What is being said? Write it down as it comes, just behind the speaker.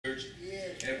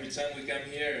time we come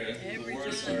here, the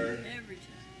words are...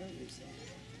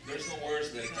 There's no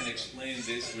words that can explain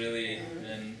this really,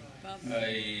 and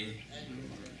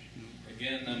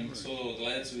again, I'm so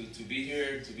glad to be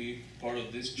here, to be part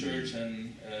of this church,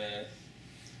 and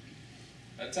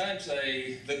at times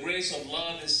the grace of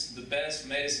love is the best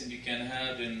medicine you can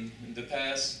have. In the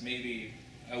past, maybe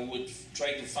I would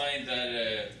try to find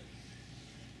that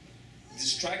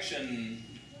distraction,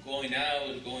 going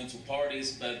out, going to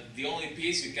parties, but the only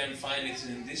peace you can find is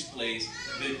in this place,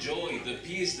 the joy, the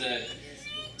peace that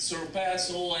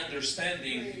surpass all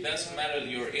understanding. It doesn't matter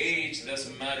your age,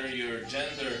 doesn't matter your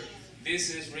gender. This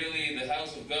is really the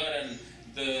house of God, and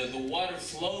the water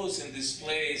flows in this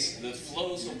place. The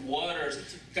flows of waters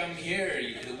come here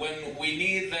when we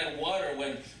need that water.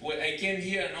 When I came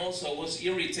here, and also I was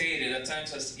irritated at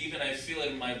times, even I feel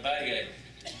it in my body.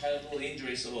 I had a little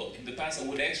injury, so in the past I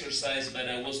would exercise, but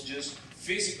I was just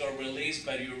physical release.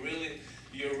 But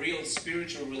your real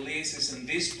spiritual release is in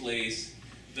this place.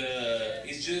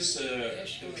 It's just the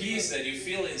peace that you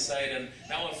feel inside, and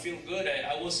now I feel good.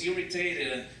 I was irritated,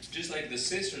 and just like the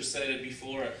sister said it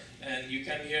before, and you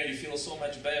come here and you feel so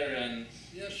much better. And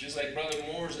just like Brother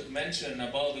Moore mentioned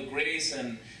about the grace,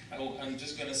 and I'm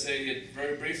just going to say it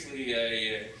very briefly.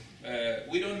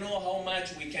 We don't know how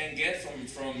much we can get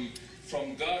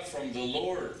from God, from the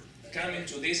Lord, coming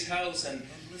to this house and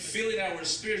feeling our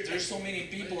spirit. There's so many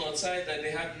people outside that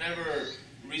they have never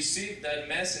received that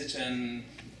message, and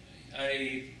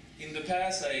in the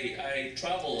past I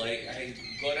traveled, I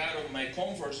got out of my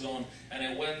comfort zone, and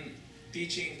I went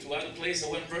teaching to other places.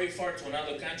 I went very far to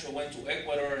another country. I went to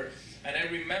Ecuador, and I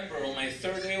remember on my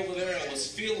third day over there, I was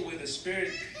filled with the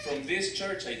Spirit from this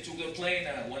church. I took a plane,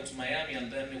 I went to Miami,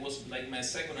 and then it was like my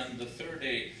second and the third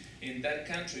day in that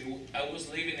country. I was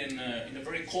living in a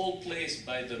very cold place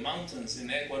by the mountains in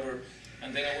Ecuador,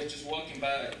 and then I was just walking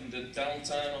by in the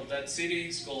downtown of that city.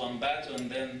 It's called Ambato, and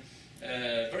then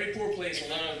very poor place, a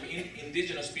lot of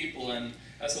indigenous people. And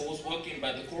as I was walking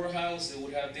by the courthouse, they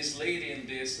would have this lady in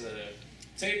this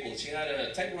table. She had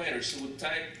a typewriter. She would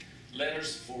type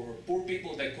letters for poor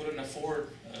people that couldn't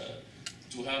afford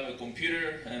to have a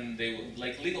computer, and they would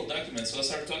like legal documents. So I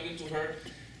started talking to her,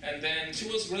 and then she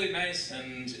was really nice,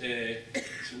 and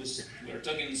we were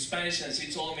talking in Spanish, and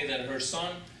she told me that her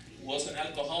son was an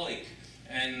alcoholic,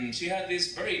 and she had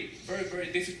this very, very,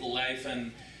 very difficult life,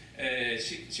 and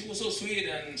she was so sweet,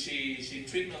 and she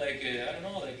treated me like, I don't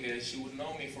know, like she would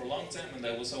know me for a long time, and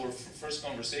that was our first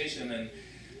conversation. And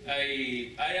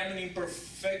I am an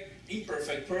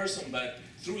imperfect person, but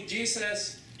through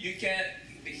Jesus, He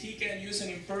can use an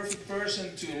imperfect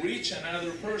person to reach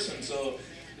another person. So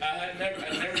I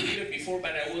never did it before,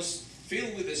 but I was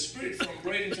filled with the Spirit from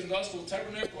Bradenton Gospel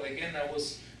Tabernacle. Again,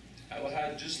 I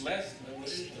had just left. It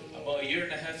was about a year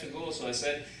and a half ago. So I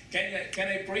said, can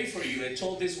I pray for you? I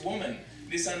told this woman,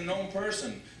 this unknown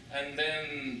person. And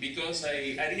then because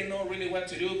I didn't know really what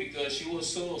to do, because she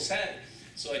was so sad.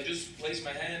 So I just placed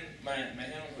my hand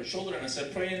on her shoulder, and I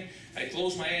started praying. I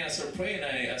closed my eye and I started praying.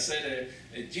 I said,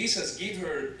 Jesus, give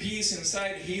her peace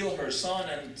inside, heal her son,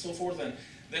 and so forth. And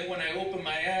then when I opened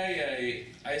my eye,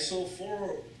 I saw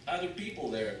 4 other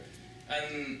people there.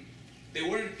 And they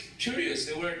weren't curious.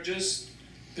 They were just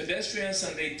pedestrians,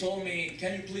 and they told me,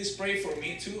 can you please pray for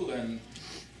me too? And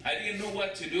I didn't know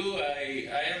what to do. I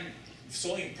am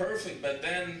so imperfect, but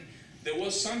then there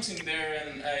was something there,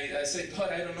 and I said,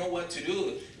 God, I don't know what to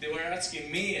do. They were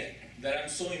asking me that I'm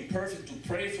so imperfect to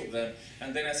pray for them.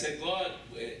 And then I said, God,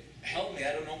 help me,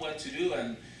 I don't know what to do.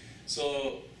 And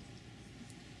so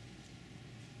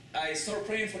I started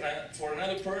praying for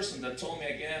another person that told me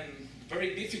again,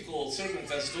 very difficult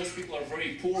circumstances. Those people are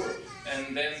very poor,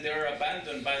 and then they're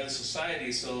abandoned by the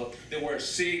society. So they were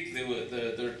sick,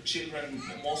 their children,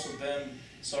 most of them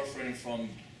suffering from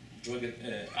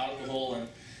alcohol. And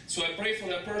so I prayed for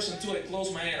that person too. I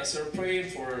closed my eye and I started praying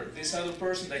for this other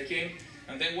person that came.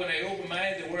 And then when I opened my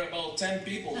eye, there were about 10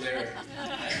 people there.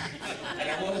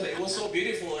 And it was so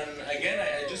beautiful. And again,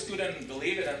 I just couldn't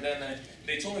believe it. And then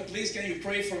they told me, please, can you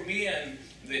pray for me? And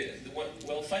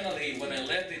well, finally, when I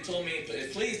left, they told me,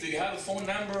 please, do you have a phone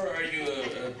number? Are you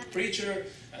a preacher?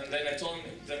 And then I told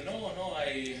them, no,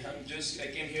 I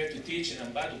came here to teach in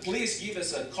Ambato. Please give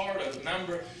us a card, a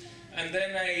number. And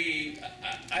then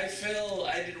I felt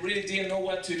I really didn't know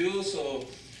what to do, so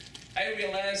I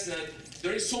realized that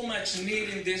there is so much need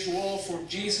in this world for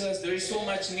Jesus. There is so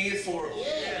much need for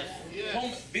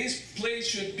home. This place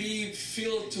should be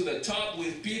filled to the top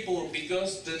with people,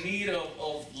 because the need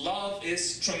of love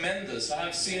is tremendous. I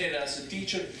have seen it as a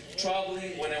teacher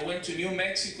traveling. When I went to New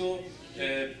Mexico,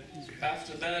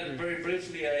 after that, very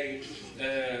briefly,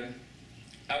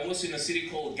 I was in a city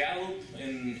called Gallup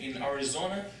in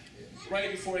Arizona,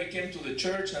 right before I came to the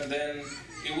church, and then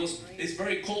it's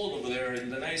very cold over there in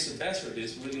the nice desert.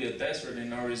 It's really a desert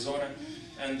in Arizona.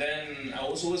 And then I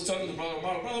was always talking to Brother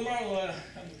Marlo,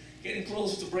 I'm getting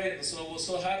closer to Bradenton, so I was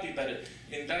so happy. But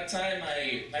in that time,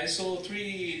 I saw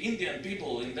 3 Indian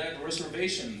people in that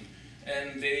reservation,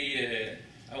 and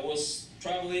I was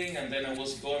traveling, and then I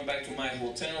was going back to my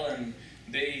hotel, and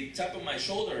they tapped on my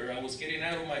shoulder. I was getting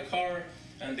out of my car,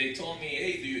 and they told me,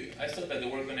 hey, I thought that they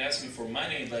were going to ask me for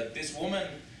money, but this woman,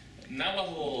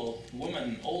 Navajo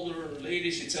woman, older lady,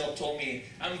 she told me,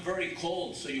 I'm very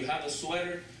cold, so you have a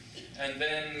sweater? And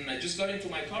then I just got into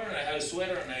my car, and I had a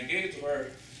sweater, and I gave it to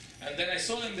her. And then I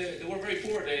saw them, they were very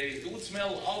poor. They would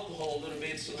smell alcohol a little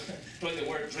bit, so probably they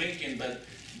weren't drinking. But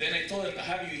then I told them,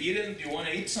 have you eaten? Do you want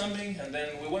to eat something? And then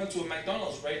we went to a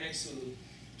McDonald's right next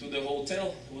to the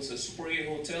hotel. It was a Super 8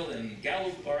 hotel in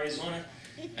Gallup, Arizona.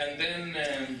 And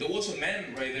then there was a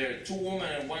man right there, 2 women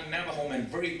and 1 Navajo man,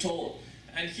 very tall.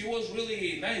 And he was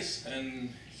really nice,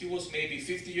 and he was maybe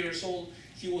 50 years old.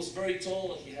 He was very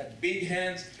tall, he had big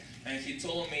hands, and he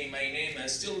told me my name, I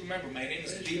still remember, my name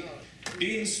is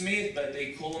Dean Smith, but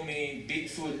they call me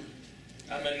Bigfoot.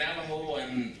 I'm a Navajo,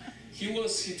 and he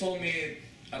told me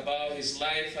about his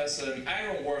life as an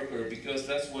iron worker, because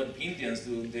that's what Indians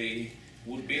do. They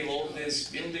would build all these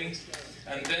buildings.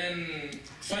 And then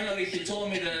finally he told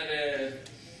me that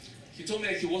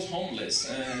he was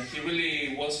homeless. He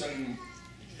really wasn't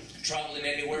traveling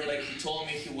anywhere. Like, he told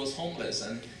me he was homeless,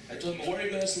 and I told him, where are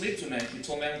you going to sleep tonight? He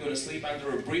told me, I'm going to sleep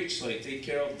under a bridge, so I take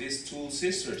care of these 2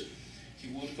 sisters.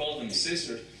 He would call them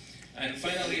sisters. And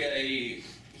finally,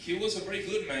 he was a very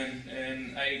good man,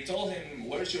 and I told him,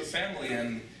 where's your family?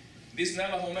 And this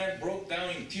Navajo man broke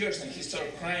down in tears, and he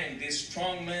started crying. This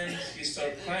strong man, he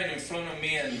started crying in front of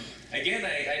me, and again,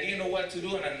 I didn't know what to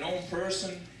do, an unknown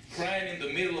person crying in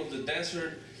the middle of the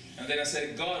desert. And then I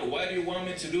said, God, what do you want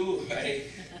me to do?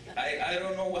 I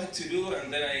don't know what to do.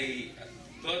 And then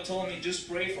God told me, just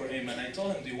pray for him. And I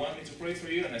told him, do you want me to pray for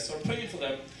you? And I started praying for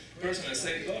that person. I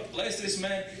said, God, bless this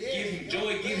man, give him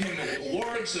joy, give him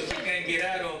work so he can get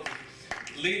out of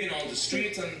living on the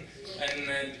streets. And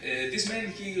this man,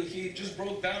 he just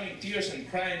broke down in tears and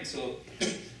crying. So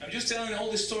I'm just telling all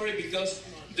this story because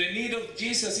the need of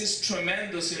Jesus is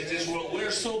tremendous in this world.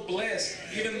 We're so blessed,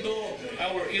 even though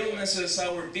our illnesses,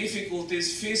 our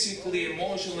difficulties, physically,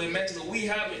 emotionally, mentally, we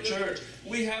have a church,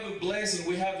 we have a blessing,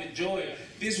 we have a joy,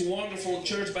 this wonderful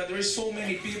church. But there is so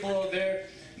many people out there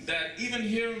that even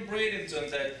here in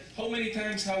Bradenton, that how many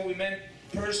times have we met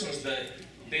persons that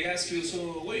they ask you, so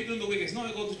what are you doing the weekends? No,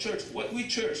 I go to church. What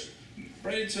church?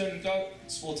 Bradenton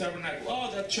Gospel Tabernacle. Oh,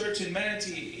 that church in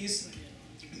Mannatee is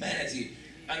Mannatee.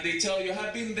 And they tell you,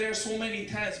 I've been there so many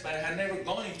times, but I had never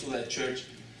gone into that church.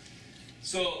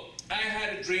 So I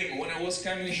had a dream when I was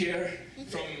coming here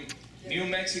from New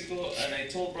Mexico, and I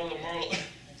told Brother Marlo,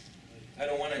 I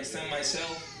don't want to extend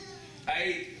myself.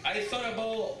 I thought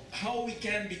about how we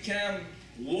can become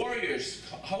warriors,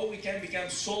 how we can become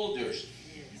soldiers.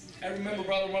 I remember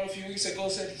Brother Marlo a few weeks ago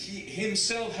said he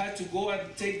himself had to go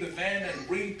and take the van and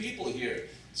bring people here.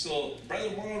 So Brother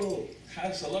Marlo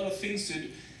has a lot of things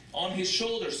on his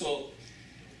shoulders. So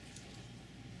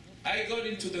I got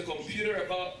into the computer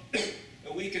about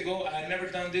a week ago. I had never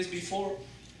done this before.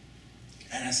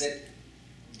 And I said,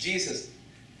 Jesus,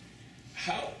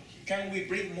 how can we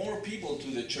bring more people to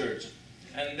the church?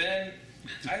 And then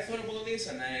I thought about this,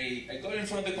 and I got in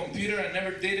front of the computer. I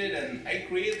never did it, and I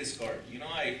created this card. You know,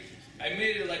 I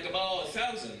made it like about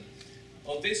 1,000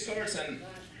 of these cards, and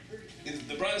if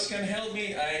the brothers can help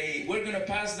me, we're going to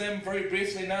pass them very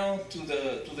briefly now to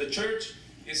the church.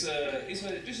 This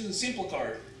is a simple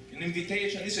card, an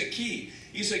invitation. It's a key.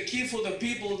 It's a key for the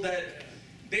people that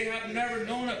they have never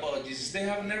known about Jesus. They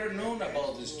have never known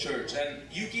about this church. And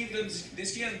you give them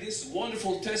this key, and these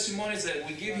wonderful testimonies that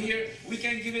we give here, we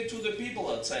can give it to the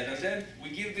people outside. And then we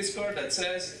give this card that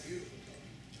says,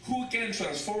 who can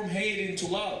transform hate into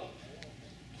love?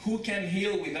 Who can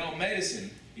heal without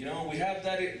medicine? You know, we have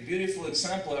that beautiful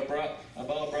example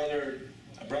about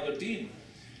Brother Dean,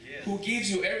 who gives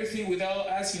you everything without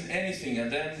asking anything.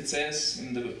 And then it says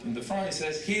in the front, it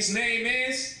says, his name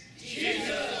is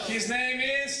Jesus. His name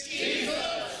is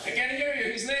Jesus. I can't hear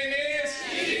you. His name is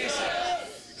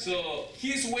Jesus. So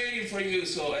he's waiting for you.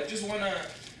 So I just want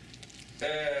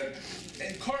to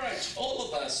encourage all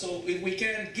of us. So if we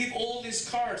can give all these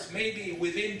cards maybe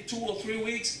within 2 or 3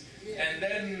 weeks, and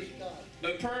then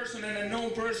a person and a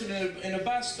known person in a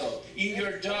bus stop, in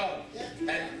your job,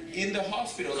 and in the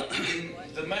hospital, in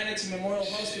the Mannatee Memorial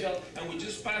Hospital, and we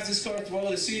just pass this card throughout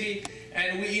the city,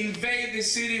 and we invade the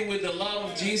city with the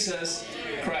love of Jesus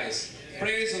Christ.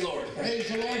 Praise the Lord. Praise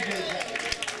the Lord, dear brother.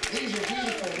 These are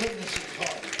beautiful witnessing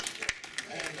cards.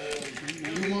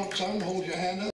 And you want some, hold your hand up.